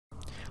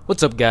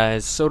What's up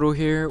guys, Soto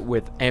here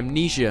with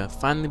Amnesia,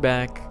 finally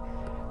back,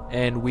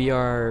 and we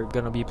are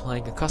gonna be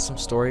playing a custom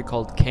story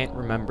called Can't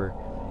Remember.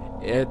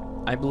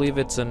 I believe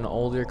it's an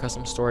older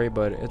custom story,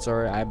 but it's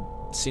alright.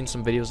 I've seen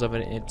some videos of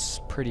it,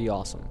 it's pretty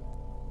awesome.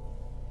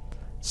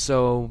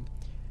 So,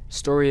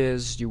 story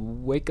is, you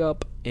wake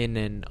up in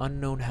an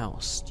unknown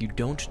house. You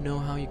don't know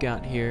how you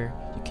got here,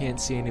 you can't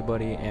see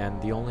anybody,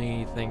 and the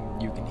only thing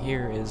you can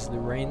hear is the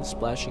rain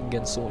splashing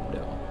against the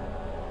window.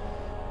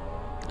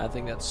 I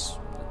think that's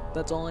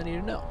all I need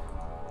to know.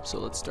 So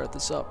let's start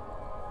this up.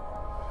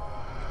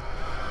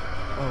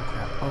 Oh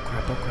crap, oh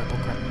crap, oh crap, oh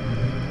crap.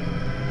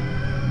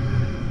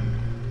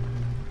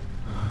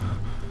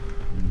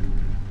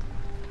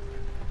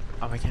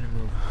 Oh, I can't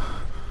move.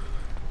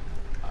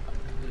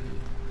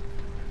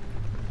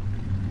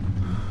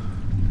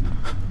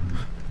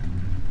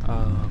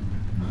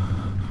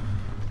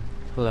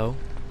 Hello?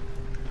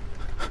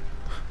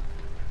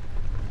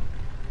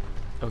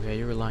 Okay,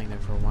 you were lying there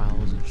for a while. I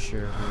wasn't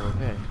sure if you were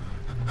okay.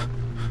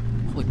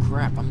 Holy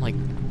crap, I'm like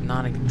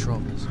not in control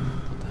of this.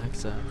 What the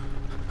heck's that?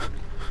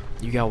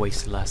 You got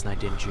wasted last night,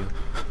 didn't you?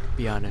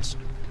 Be honest.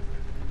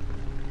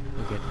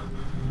 Look at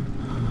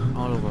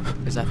all over.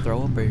 Is that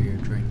throw up or your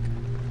drink?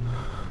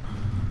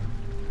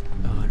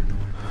 Oh, I don't know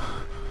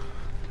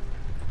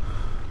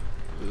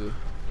what it is.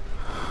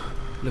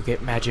 Look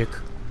at magic.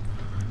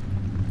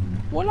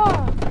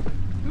 Voila!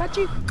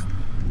 Magic!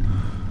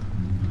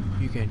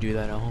 You can't do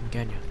that at home,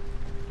 can you?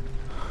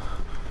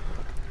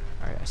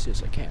 Alright, I see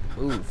this. I can't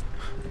move.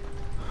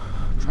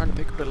 I'm trying to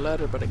pick up the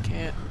ladder, but I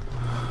can't.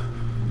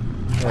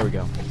 There we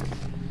go.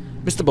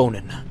 Mr.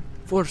 Bonin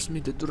forced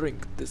me to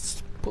drink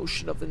this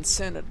potion of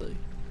insanity.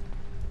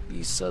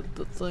 He said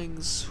the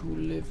things who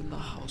live in the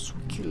house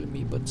will kill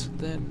me, but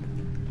then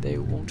they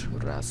won't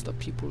harass the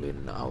people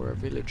in our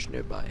village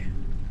nearby.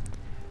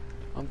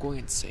 I'm going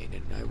insane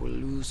and I will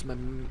lose my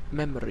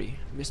memory,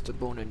 Mr.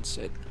 Bonin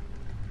said.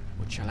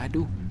 What shall I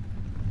do? ...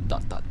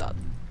 That's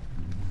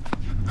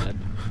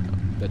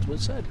what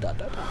it said. ...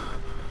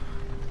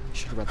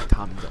 Should have read the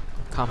comments.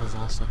 Comments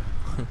also.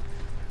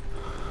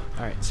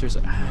 Alright,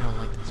 seriously, I don't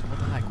like this. What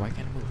the heck? Why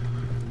can't I move?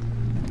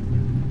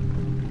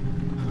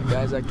 The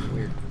guy's acting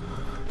weird.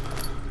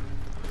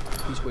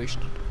 He's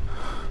wasted.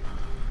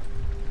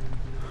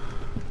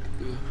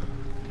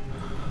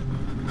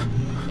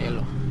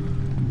 Hello.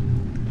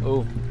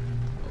 Oh.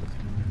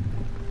 Okay.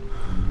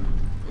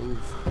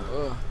 Oof.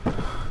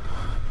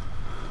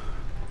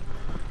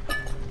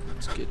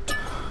 Let's get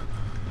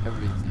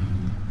everything.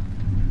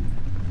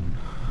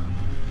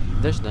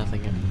 There's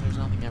nothing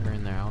ever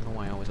in there. I don't know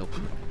why I always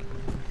open it.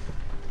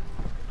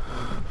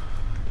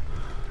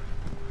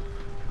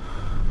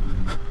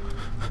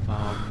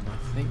 I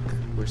think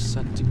we're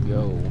set to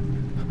go,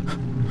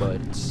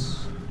 but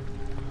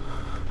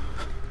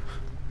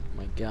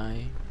my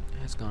guy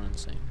has gone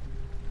insane.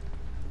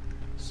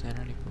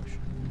 Sanity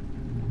potion.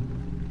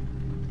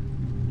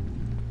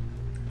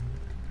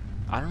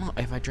 I don't know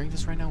if I drink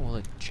this right now, will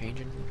it change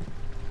anything?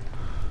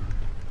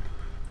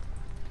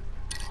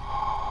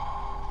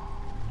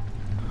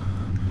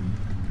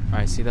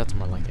 Alright, see, that's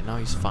more like it. Now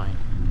he's fine.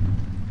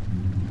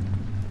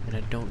 And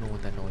I don't know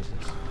what that noise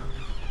is.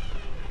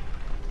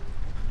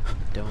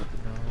 Don't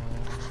know.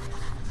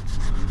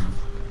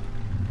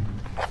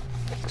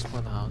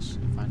 Explore the house.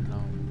 Find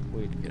no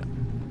way to get up.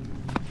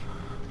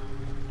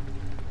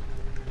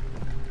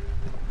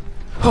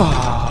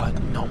 Oh,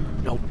 no,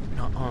 no,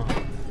 nuh-uh.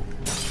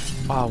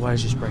 Oh, why did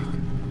it just break?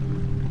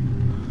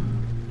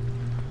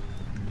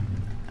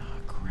 Ah,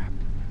 crap.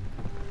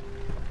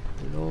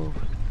 Hello?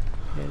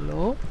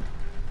 Hello?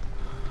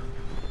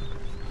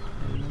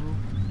 Hello?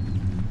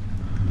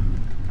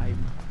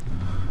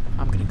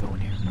 I'm gonna go in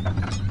here.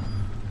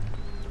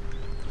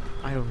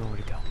 I don't know where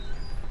to go.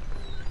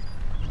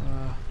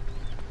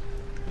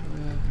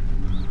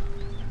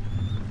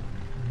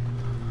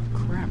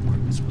 Crap, where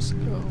am I supposed to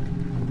go?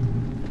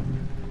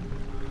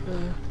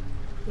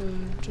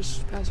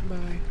 Just passing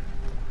by.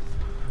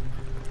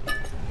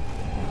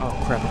 Oh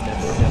crap, I'm dead,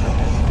 I'm dead, I'm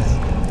dead, I'm dead,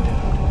 I'm dead.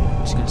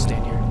 I'm just gonna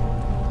stand here.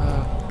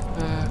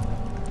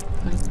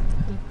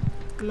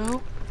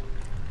 Hello?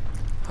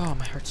 Oh,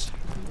 my heart's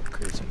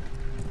crazy.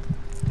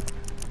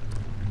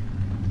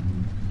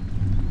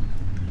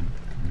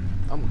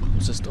 I'm gonna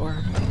close this door.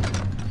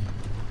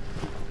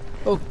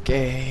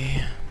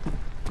 Okay.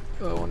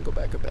 Oh, I wanna go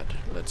back to bed.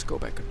 Let's go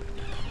back to bed.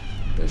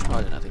 There's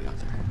probably nothing out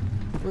there.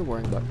 We're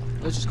worrying about it.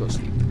 Let's just go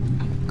sleep.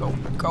 Go,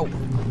 go!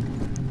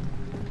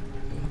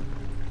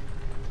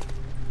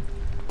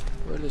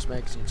 Where are those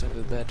magazines under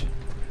the bed?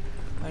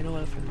 I know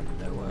I've remembered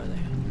that. Where are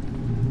they?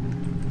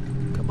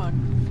 Come on.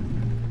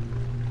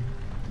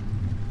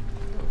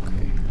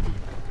 Okay.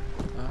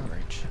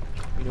 Alright.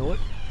 You know what?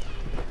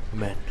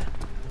 Men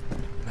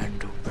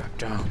don't back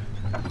down.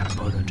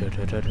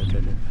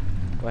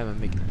 Why am I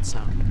making that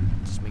sound?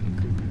 It's just making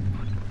it creepy.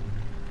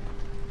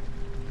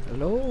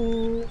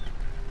 Hello?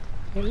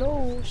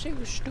 Hello? Say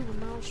you stupid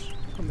mouse.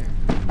 Come here.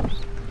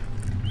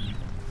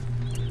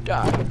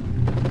 Die.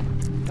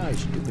 Die,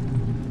 stupid.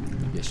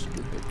 Yes,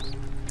 stupid.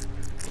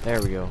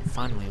 There we go.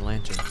 Finally,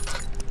 lantern.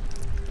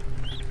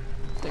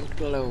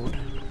 explode.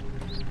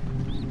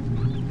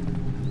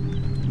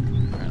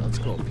 Alright, let's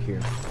go up here.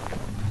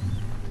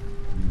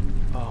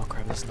 Oh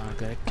crap, that's not a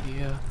good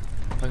idea.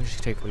 I can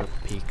just take a little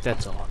peek,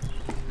 that's all.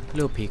 A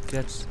little peek,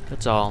 that's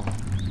all.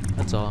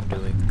 That's all I'm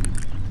doing.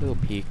 A little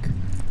peek.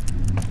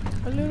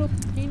 A little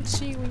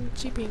teensy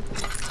weensy pink.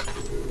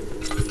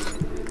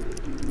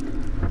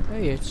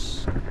 Hey,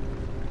 it's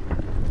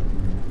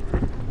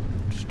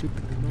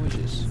stupid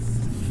noises.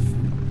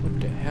 What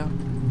the hell?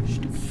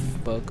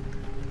 Stupid bug.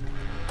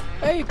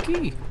 Hey, a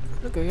key!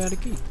 Look, I got a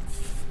key.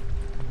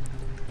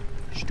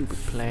 Stupid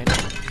plant.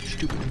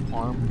 Stupid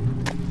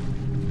arm.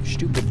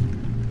 Stupid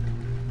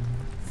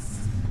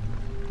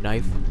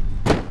knife.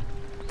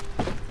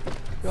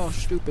 You're all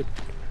stupid.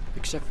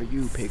 Except for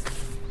you, pig.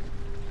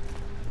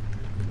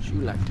 'Cause you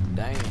like to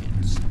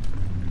dance.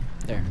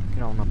 There,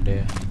 get on up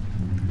there.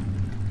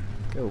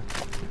 Go.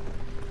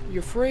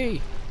 You're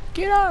free!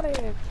 Get out of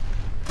here!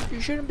 You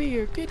shouldn't be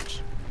here,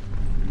 kids!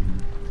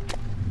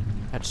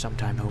 At some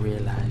time he'll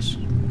realize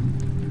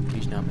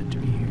he's not meant to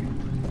be here.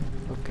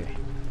 Okay.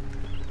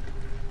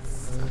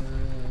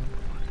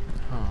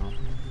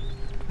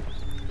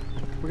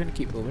 We're gonna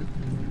keep moving.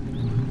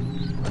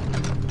 I'm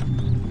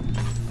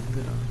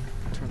gonna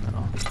turn that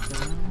off.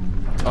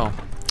 Oh,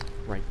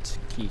 right.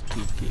 Key.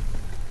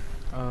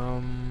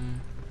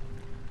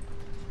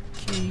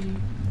 Key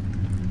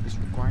is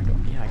required.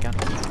 Yeah, I got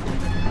it.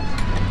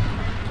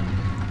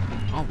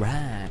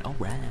 Alright.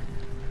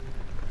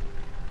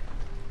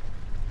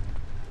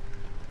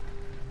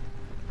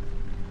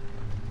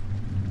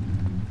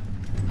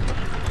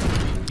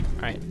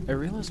 Alright, I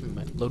realize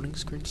my loading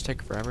screens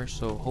take forever,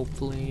 so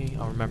hopefully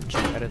I'll remember to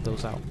edit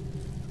those out.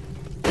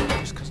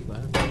 Just because of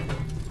that.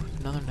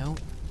 Another note.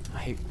 I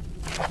hate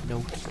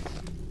notes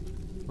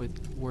with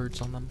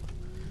words on them.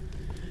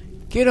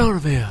 Get out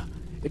of here!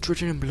 It's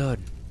written in blood.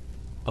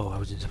 Oh, I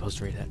wasn't supposed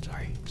to read that.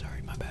 Sorry,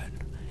 my bad.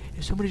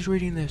 If somebody's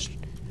reading this,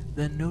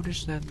 then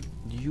notice that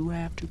you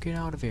have to get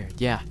out of here.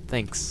 Yeah,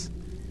 thanks.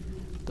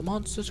 The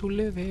monsters who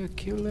live here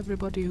kill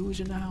everybody who's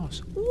in the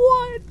house.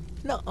 What?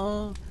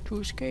 Nuh-uh. To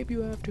escape,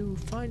 you have to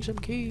find some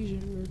keys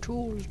and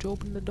tools to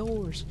open the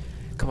doors.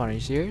 Come on, are you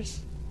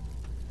serious?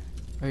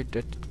 Right,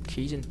 that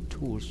keys and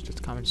tools. That's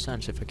common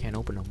sense if I can't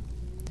open them.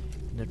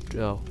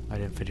 Oh, I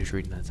didn't finish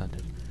reading that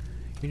sentence.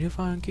 You need to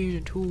find keys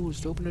and tools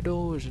to open the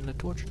doors in the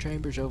torture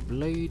chambers of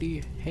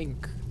Lady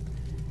Hank.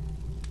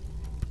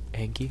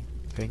 Hanky?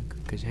 Hank?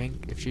 Because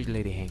Hank, if she's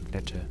Lady Hank,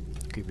 that's a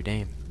creepy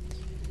name.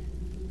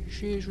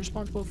 She is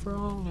responsible for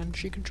all, and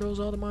she controls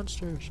all the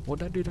monsters.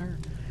 What'd I do to her?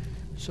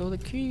 So the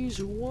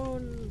keys,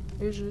 one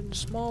is in a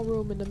small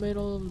room in the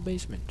middle of the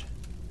basement.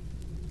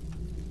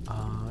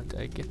 Did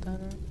I get that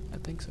right? I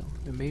think so.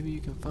 And maybe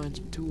you can find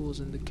some tools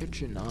in the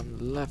kitchen on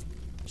the left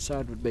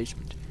side of the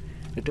basement.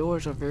 The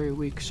doors are very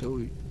weak,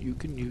 so you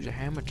can use a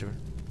hammer to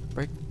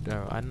break.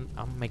 I'm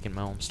making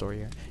my own story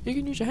here. You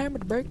can use a hammer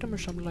to break them or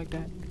something like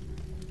that.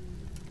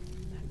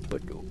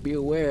 But be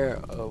aware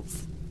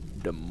of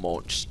the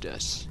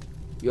monsters.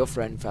 Your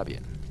friend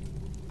Fabian.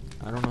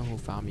 I don't know who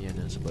Fabian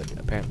is, but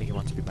apparently he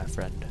wants to be my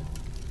friend.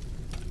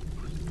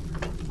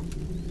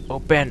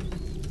 Open!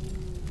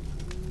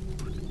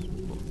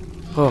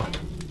 Oh.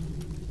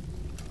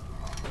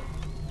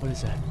 What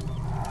is that?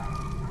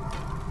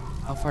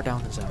 How far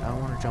down is that? I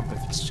don't want to jump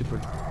if it's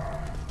super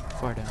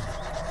far down.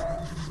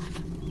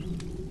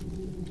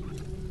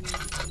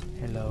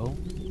 Hello?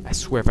 I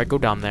swear if I go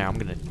down there, I'm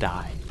gonna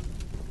die.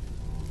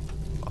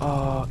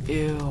 Oh,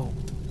 ew.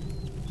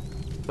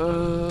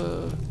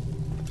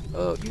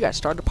 You guys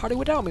started the party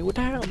without me. What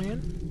the hell,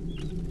 man?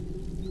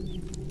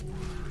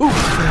 Ooh!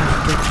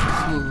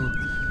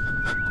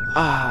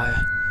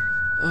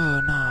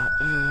 Oh, nah.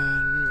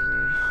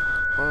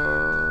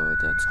 Oh,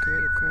 that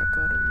scared the crap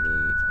out of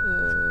me.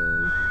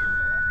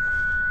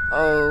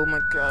 Oh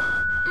my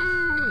god.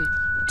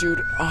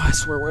 Dude, oh, I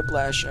swear,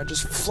 whiplash. I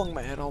just flung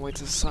my head all the way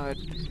to the side.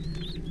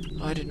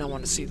 I did not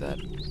want to see that.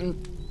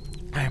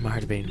 I am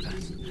hard beating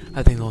fast.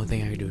 I think the only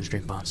thing I can do is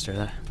drink Monster.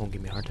 That won't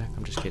give me a heart attack.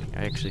 I'm just kidding.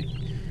 I actually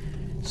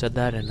said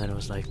that and then I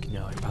was like,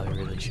 no, I probably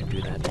really shouldn't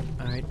do that.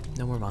 Alright,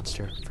 no more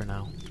Monster for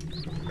now.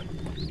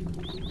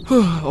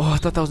 Oh, I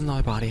thought that was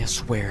another body, I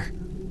swear.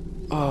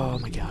 Oh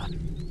my god.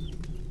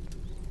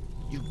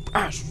 You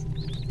ass!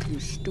 You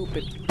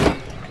stupid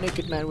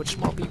naked man with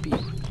small PP.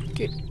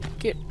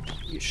 Get.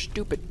 You're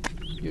stupid.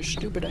 You're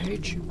stupid, I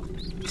hate you.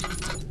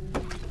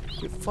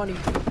 You're funny.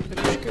 You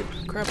scared the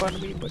crap out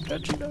of me, but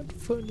that's not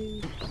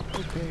funny.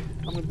 Okay,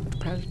 I'm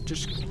gonna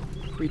just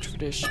reach for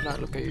this, not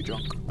look at your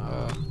junk.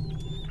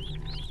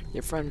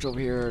 Your friends over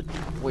here are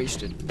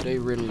wasted. They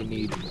really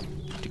need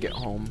to get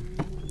home.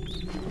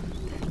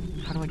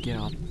 How do I get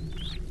up?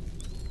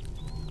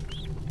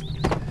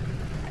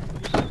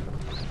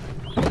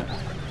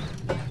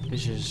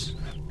 This is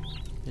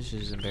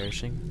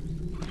embarrassing.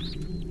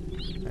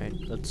 Alright,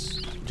 let's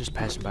just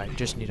pass by.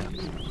 Just need to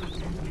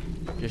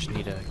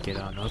get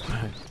on up.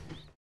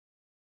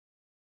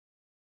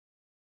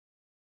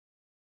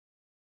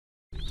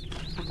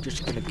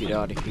 Just gonna get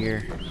out of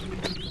here.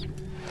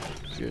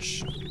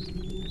 Just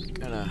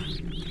gonna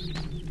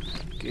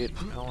get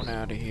on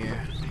out of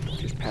here.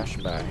 Just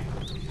passing by.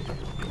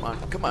 Come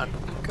on, come on,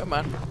 come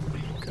on,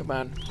 come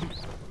on.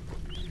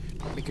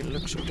 Make it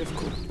look so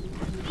difficult.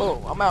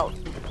 Oh, I'm out.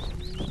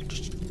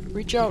 Just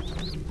reach out.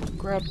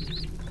 Grab.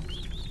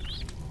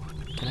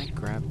 Can I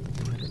grab?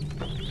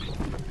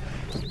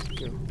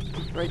 Go.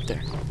 Right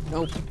there.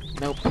 Nope.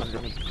 Nope.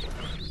 Under me.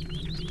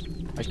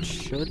 I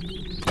should.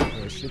 What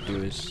I should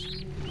do is.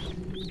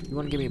 You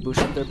want to give me a boost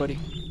up there, buddy?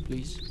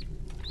 Please.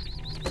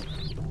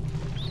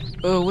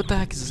 Oh, what the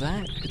heck is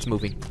that? It's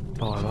moving.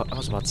 Oh, I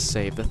was about to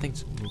say, if the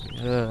thing's moving.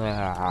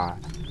 I'm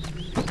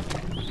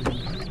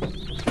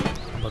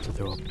about to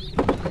throw up.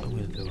 I'm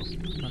gonna throw up.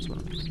 That's what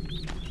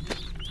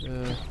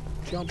I'm.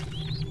 Jump.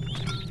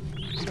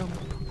 Jump.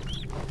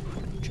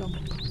 Jump.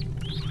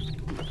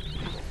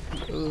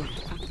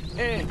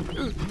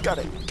 Got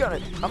it. Got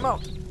it. I'm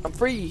out. I'm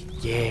free.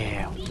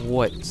 Yeah.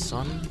 What,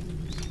 son?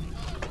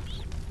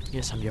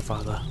 Yes, I'm your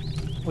father.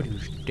 What are you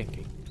thinking?